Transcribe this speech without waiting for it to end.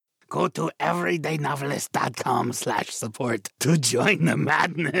go to everydaynovelist.com/support to join the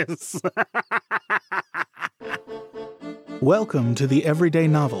madness. Welcome to The Everyday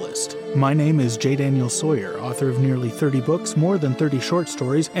Novelist. My name is J. Daniel Sawyer, author of nearly 30 books, more than 30 short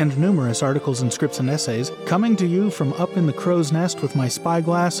stories, and numerous articles and scripts and essays, coming to you from up in the crow's nest with my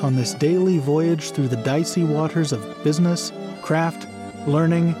spyglass on this daily voyage through the dicey waters of business, craft,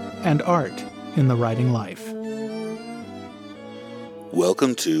 learning, and art in the writing life.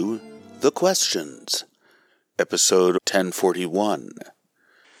 Welcome to The Questions, episode 1041.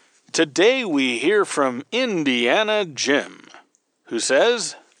 Today we hear from Indiana Jim, who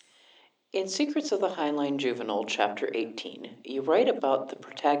says, in Secrets of the Heinlein Juvenile, Chapter 18, you write about the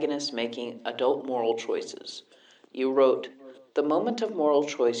protagonist making adult moral choices. You wrote, the moment of moral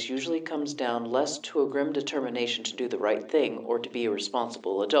choice usually comes down less to a grim determination to do the right thing or to be a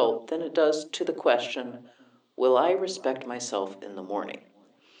responsible adult than it does to the question, will I respect myself in the morning?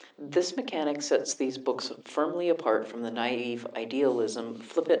 This mechanic sets these books firmly apart from the naive idealism,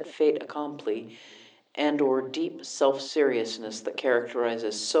 flippant fait accompli, and or deep self-seriousness that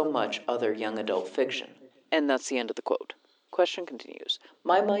characterizes so much other young adult fiction. And that's the end of the quote. Question continues.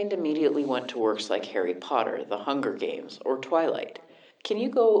 My mind immediately went to works like Harry Potter, The Hunger Games, or Twilight. Can you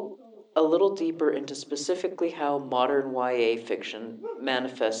go a little deeper into specifically how modern YA fiction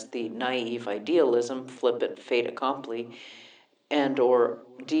manifests the naive idealism, flippant fait accompli, and or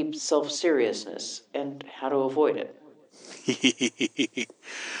deep self-seriousness, and how to avoid it?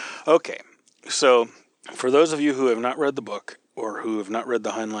 Okay, so for those of you who have not read the book or who have not read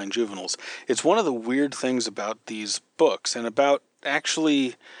the Heinlein Juveniles, it's one of the weird things about these books and about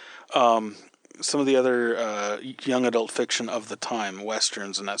actually some of the other young adult fiction of the time,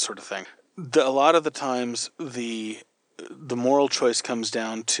 westerns and that sort of thing. A lot of the times the moral choice comes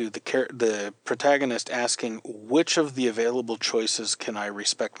down to the protagonist asking, which of the available choices can I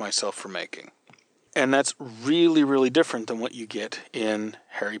respect myself for making? And that's really, really different than what you get in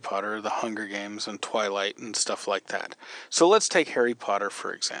Harry Potter, The Hunger Games, and Twilight, and stuff like that. So let's take Harry Potter,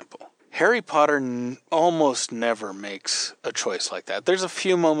 for example. Harry Potter almost never makes a choice like that. There's a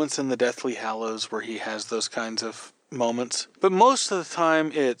few moments in the Deathly Hallows where he has those kinds of moments. But most of the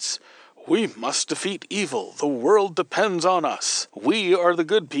time it's, we must defeat evil. The world depends on us. We are the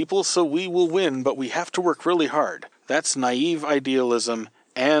good people, so we will win, but we have to work really hard. That's naive idealism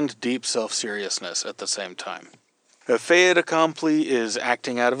and deep self-seriousness at the same time. A fait accompli is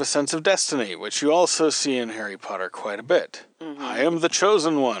acting out of a sense of destiny, which you also see in Harry Potter quite a bit. Mm-hmm. I am the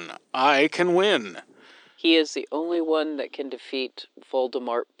chosen one. I can win. He is the only one that can defeat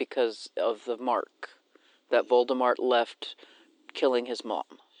Voldemort because of the mark that Voldemort left killing his mom.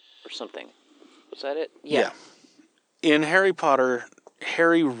 Or something. Was that it? Yeah. In Harry Potter,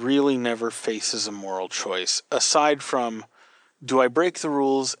 Harry really never faces a moral choice, aside from, do I break the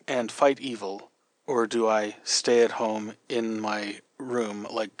rules and fight evil, or do I stay at home in my room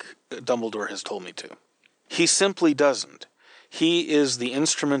like Dumbledore has told me to? He simply doesn't. He is the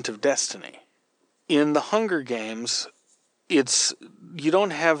instrument of destiny. In the Hunger Games, you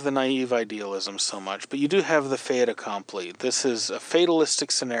don't have the naive idealism so much, but you do have the fait accompli. This is a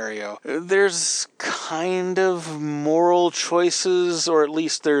fatalistic scenario. There's kind of moral choices, or at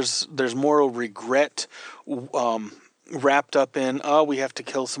least there's moral regret wrapped up in, we have to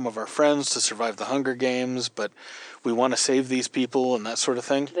kill some of our friends to survive the Hunger Games, but we want to save these people and that sort of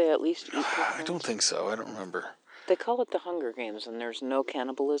thing. Do they at least eat I don't think so. I don't remember. They call it the Hunger Games, and there's no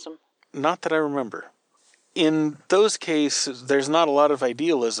cannibalism? Not that I remember. In those cases, there's not a lot of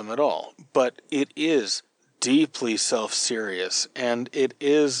idealism at all, but it is deeply self-serious, and it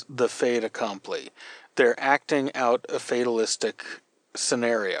is the fait accompli. They're acting out a fatalistic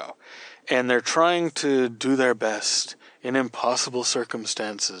scenario, and they're trying to do their best in impossible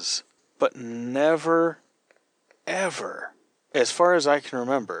circumstances, but never, ever, as far as I can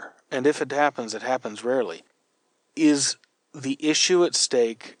remember, and if it happens rarely, is the issue at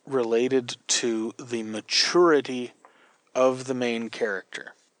stake related to the maturity of the main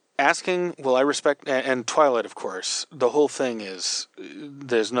character. Asking, will I respect, and Twilight, of course, the whole thing is,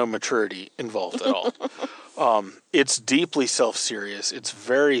 there's no maturity involved at all. It's deeply self-serious, it's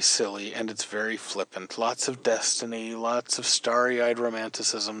very silly, and it's very flippant. Lots of destiny, lots of starry-eyed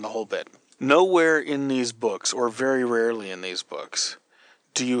romanticism, the whole bit. Nowhere in these books, or very rarely in these books,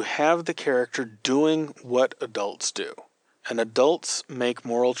 do you have the character doing what adults do. And adults make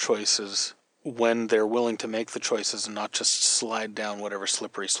moral choices when they're willing to make the choices and not just slide down whatever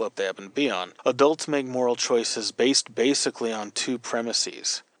slippery slope they happen to be on. Adults make moral choices based basically on two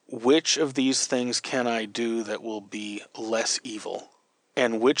premises. Which of these things can I do that will be less evil?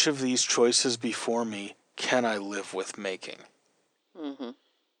 And which of these choices before me can I live with making? Mm-hmm.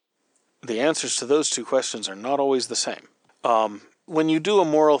 the answers to those two questions are not always the same. When you do a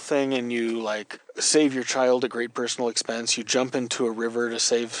moral thing and you, like, save your child at great personal expense, you jump into a river to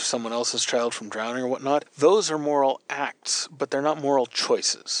save someone else's child from drowning or whatnot, those are moral acts, but they're not moral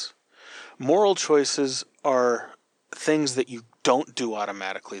choices. Moral choices are things that you don't do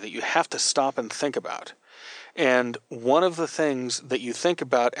automatically, that you have to stop and think about. And one of the things that you think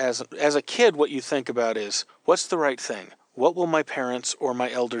about as a kid, what you think about is, what's the right thing? What will my parents or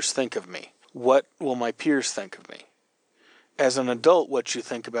my elders think of me? What will my peers think of me? As an adult, what you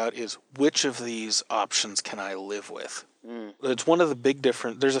think about is, which of these options can I live with? It's one of the big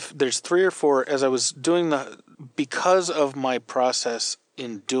difference. There's 3 or 4, as I was doing because of my process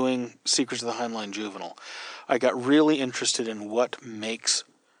in doing Secrets of the Heinlein Juvenile, I got really interested in what makes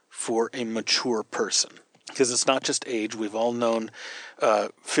for a mature person. Because it's not just age. We've all known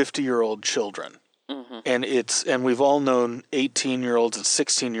 50-year-old children. And we've all known 18-year-olds and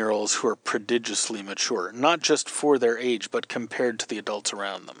 16-year-olds who are prodigiously mature, not just for their age, but compared to the adults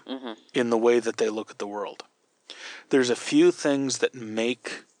around them in the way that they look at the world. There's a few things that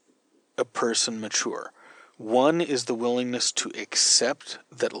make a person mature. One is the willingness to accept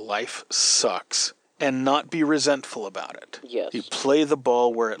that life sucks and not be resentful about it. Yes. You play the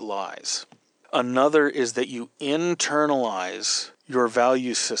ball where it lies. Another is that you internalize your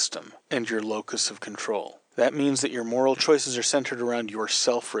value system and your locus of control. That means that your moral choices are centered around your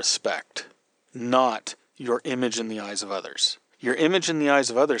self-respect, not your image in the eyes of others. Your image in the eyes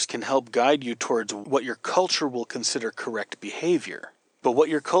of others can help guide you towards what your culture will consider correct behavior. But what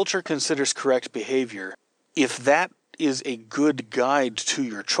your culture considers correct behavior, if that is a good guide to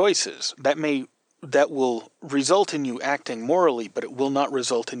your choices, that will result in you acting morally, but it will not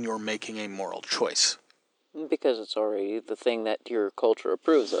result in your making a moral choice. Because it's already the thing that your culture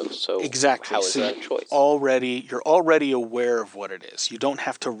approves of, so exactly. How is that a choice? You're already aware of what it is. You don't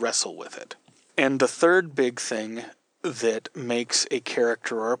have to wrestle with it. And the third big thing that makes a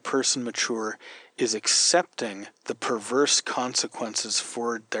character or a person mature is accepting the perverse consequences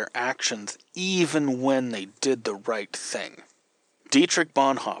for their actions, even when they did the right thing. Dietrich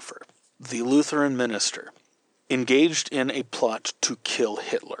Bonhoeffer, the Lutheran minister, engaged in a plot to kill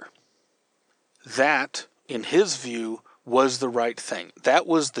Hitler. That, in his view, was the right thing. That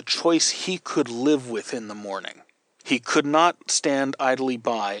was the choice he could live with in the morning. He could not stand idly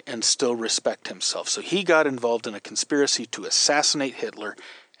by and still respect himself. So he got involved in a conspiracy to assassinate Hitler,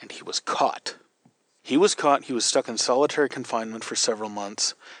 and he was caught. He was stuck in solitary confinement for several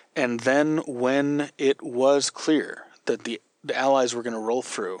months, and then when it was clear that the Allies were going to roll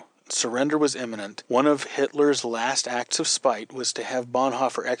through, surrender was imminent, one of Hitler's last acts of spite was to have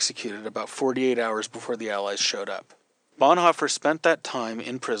Bonhoeffer executed about 48 hours before the Allies showed up. Bonhoeffer spent that time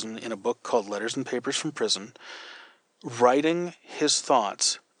in prison in a book called Letters and Papers from Prison, writing his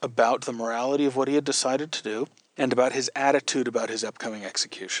thoughts about the morality of what he had decided to do and about his attitude about his upcoming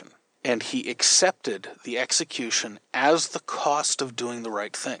execution. And he accepted the execution as the cost of doing the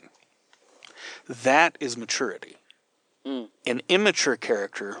right thing. That is maturity. An immature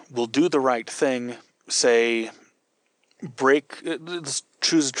character will do the right thing, say, let's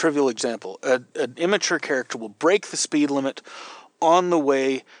choose a trivial example. An immature character will break the speed limit on the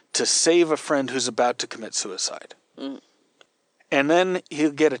way to save a friend who's about to commit suicide. And then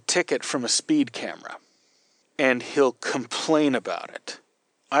he'll get a ticket from a speed camera, and he'll complain about it.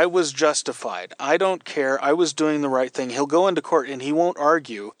 I was justified. I don't care. I was doing the right thing. He'll go into court, and he won't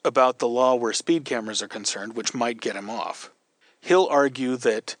argue about the law where speed cameras are concerned, which might get him off. He'll argue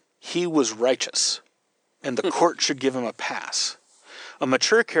that he was righteous, and the court should give him a pass. A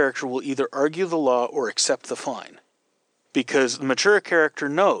mature character will either argue the law or accept the fine, because the mature character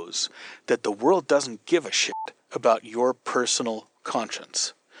knows that the world doesn't give a shit about your personal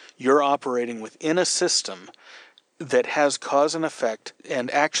conscience. You're operating within a system that has cause and effect,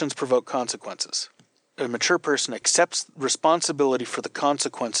 and actions provoke consequences. A mature person accepts responsibility for the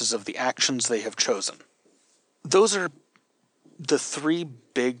consequences of the actions they have chosen. Those are the 3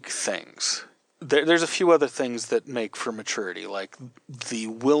 big things. There's a few other things that make for maturity, like the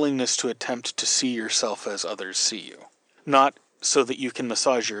willingness to attempt to see yourself as others see you. Not so that you can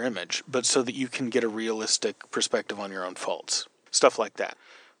massage your image, but so that you can get a realistic perspective on your own faults. Stuff like that.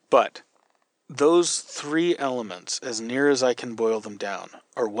 But those 3 elements, as near as I can boil them down,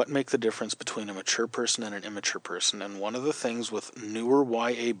 are what make the difference between a mature person and an immature person. And one of the things with newer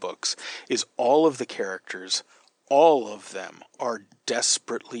YA books is all of the characters, all of them, are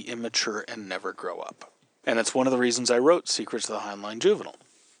desperately immature and never grow up. And it's one of the reasons I wrote Secrets of the Heinlein Juvenile.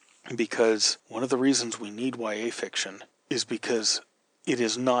 Because one of the reasons we need YA fiction is because it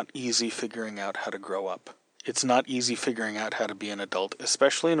is not easy figuring out how to grow up. It's not easy figuring out how to be an adult,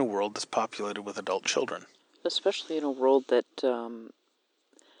 especially in a world that's populated with adult children. Especially in a world that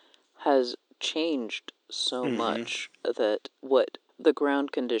has changed so much that what the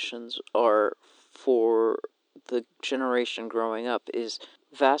ground conditions are for the generation growing up is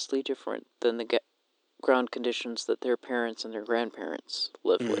vastly different than the ground conditions that their parents and their grandparents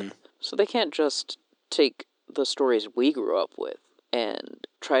lived with. So they can't just take the stories we grew up with and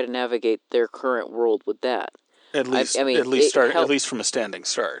try to navigate their current world with that. At least from a standing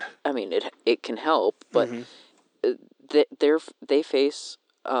start. I mean, it can help, but they face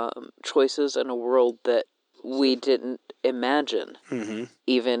choices in a world that we didn't imagine,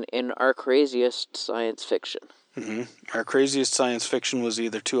 even in our craziest science fiction. Our craziest science fiction was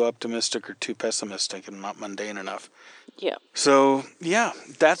either too optimistic or too pessimistic and not mundane enough. Yeah. So, yeah,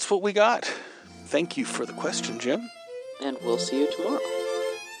 that's what we got. Thank you for the question, Jim. And we'll see you tomorrow.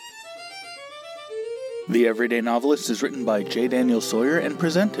 The Everyday Novelist is written by J. Daniel Sawyer and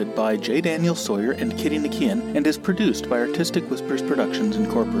presented by J. Daniel Sawyer and Kitty Nakian and is produced by Artistic Whispers Productions,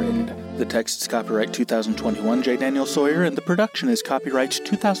 Incorporated. The text is copyright 2021 J. Daniel Sawyer and the production is copyright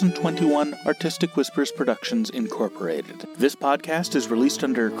 2021 Artistic Whispers Productions, Incorporated. This podcast is released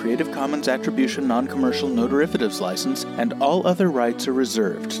under a Creative Commons Attribution Non-Commercial No Derivatives license and all other rights are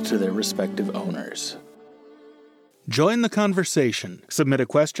reserved to their respective owners. Join the conversation. Submit a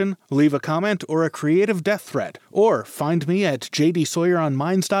question, leave a comment, or a creative death threat. Or find me at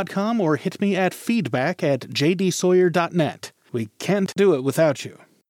jdsawyeronminds.com or hit me at feedback@jdsawyer.net. We can't do it without you.